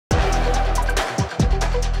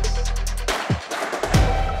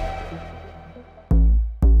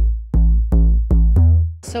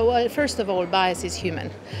So first of all, bias is human.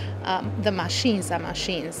 The machines are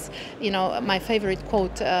machines. You know, my favorite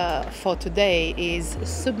quote for today is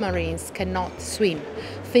submarines cannot swim.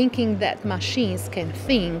 Thinking that machines can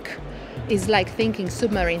think is like thinking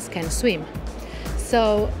submarines can swim.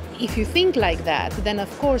 So if you think like that, then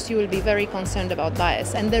of course you will be very concerned about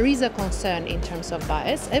bias. And there is a concern in terms of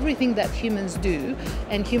bias. Everything that humans do,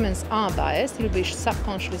 and humans are biased, will be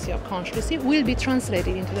subconsciously or consciously, will be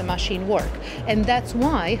translated into the machine work. And that's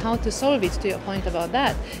why, how to solve it, to your point about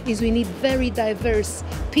that, is we need very diverse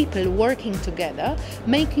people working together,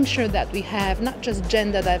 making sure that we have not just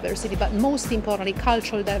gender diversity, but most importantly,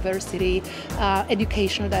 cultural diversity,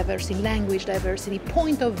 educational diversity, language diversity,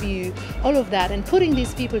 point of view, all of that, and putting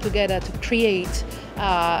these people together to create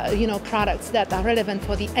products that are relevant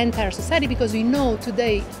for the entire society, because we know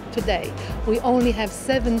today we only have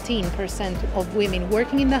 17% of women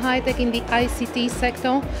working in the high-tech, in the ICT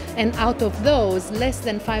sector, and out of those, less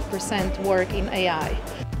than 5% work in AI.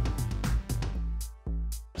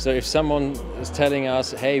 So if someone is telling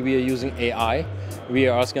us, hey, we are using AI, we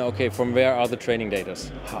are asking, okay, from where are the training data?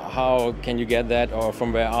 How can you get that, or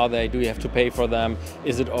from where are they? Do you have to pay for them?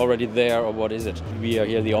 Is it already there, or what is it? We are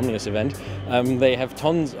here at the Omnius event. They have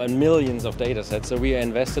tons and millions of data sets, so we are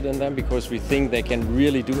invested in them because we think they can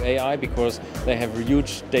really do AI, because they have a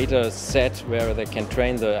huge data set where they can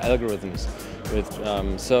train the algorithms with.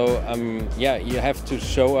 Yeah, you have to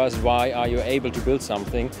show us why are you able to build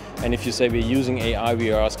something, and if you say we're using AI,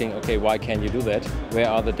 we are asking, okay, why can you do that? Where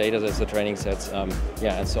are the data sets, the training sets,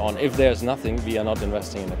 and so on. If there's nothing, we are not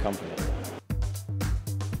investing in the company.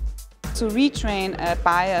 To retrain a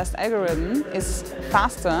biased algorithm is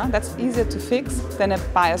faster, that's easier to fix than a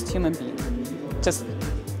biased human being. Just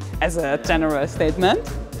as a general statement.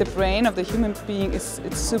 The brain of the human being it's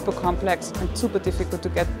super complex and super difficult to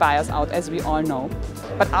get bias out, as we all know.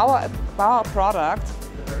 But our product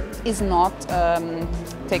is not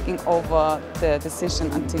taking over the decision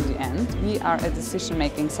until the end. We are a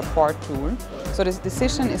decision-making support tool. So this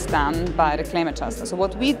decision is done by the claim adjuster. So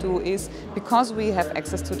what we do is, because we have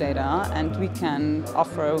access to data and we can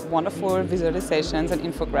offer wonderful visualizations and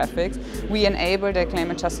infographics, we enable the claim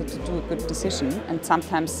adjuster to do a good decision, and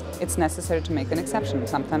sometimes it's necessary to make an exception.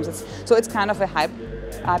 Sometimes it's kind of a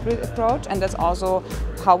hybrid approach, and that's also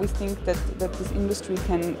how we think that this industry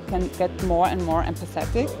can get more and more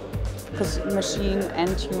empathetic, because machine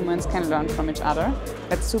and humans can learn from each other.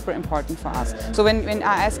 That's super important for us. So when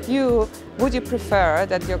I ask you, would you prefer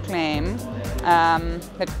that your claim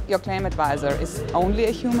advisor is only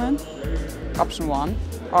a human, option 1,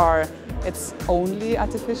 or it's only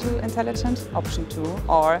artificial intelligence, option 2,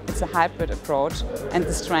 or it's a hybrid approach and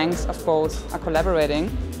the strengths of both are collaborating,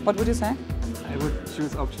 what would you say? I would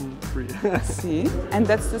choose option 3. See, and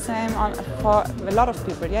that's the same for a lot of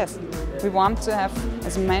people, yes. We want to have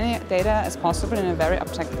as many data as possible in a very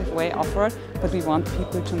objective way offered, but we want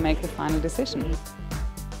people to make the final decision.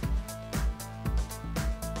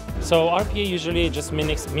 So RPA usually just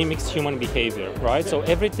mimics human behavior, right? So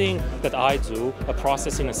everything that I do, a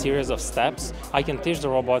process in a series of steps, I can teach the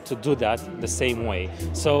robot to do that the same way.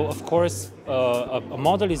 So of course, a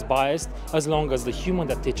model is biased as long as the human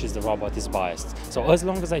that teaches the robot is biased. So as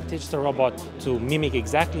long as I teach the robot to mimic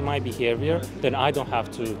exactly my behavior, then I don't have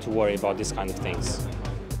to worry about these kind of things.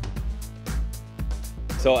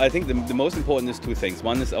 So I think the most important is two things.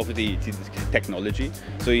 One is obviously technology.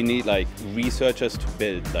 So you need like researchers to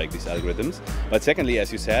build like these algorithms. But secondly,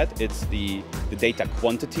 as you said, it's the data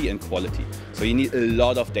quantity and quality. So you need a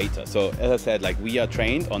lot of data. So as I said, like we are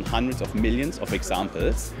trained on hundreds of millions of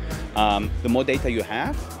examples. The more data you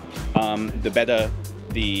have, the better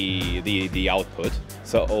the output.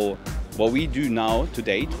 So what we do now to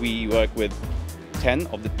date, we work with 10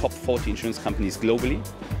 of the top 40 insurance companies globally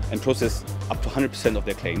and process up to 100% of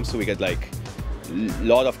their claims. So we get like a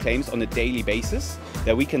lot of claims on a daily basis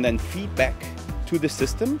that we can then feed back to the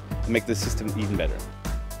system and make the system even better.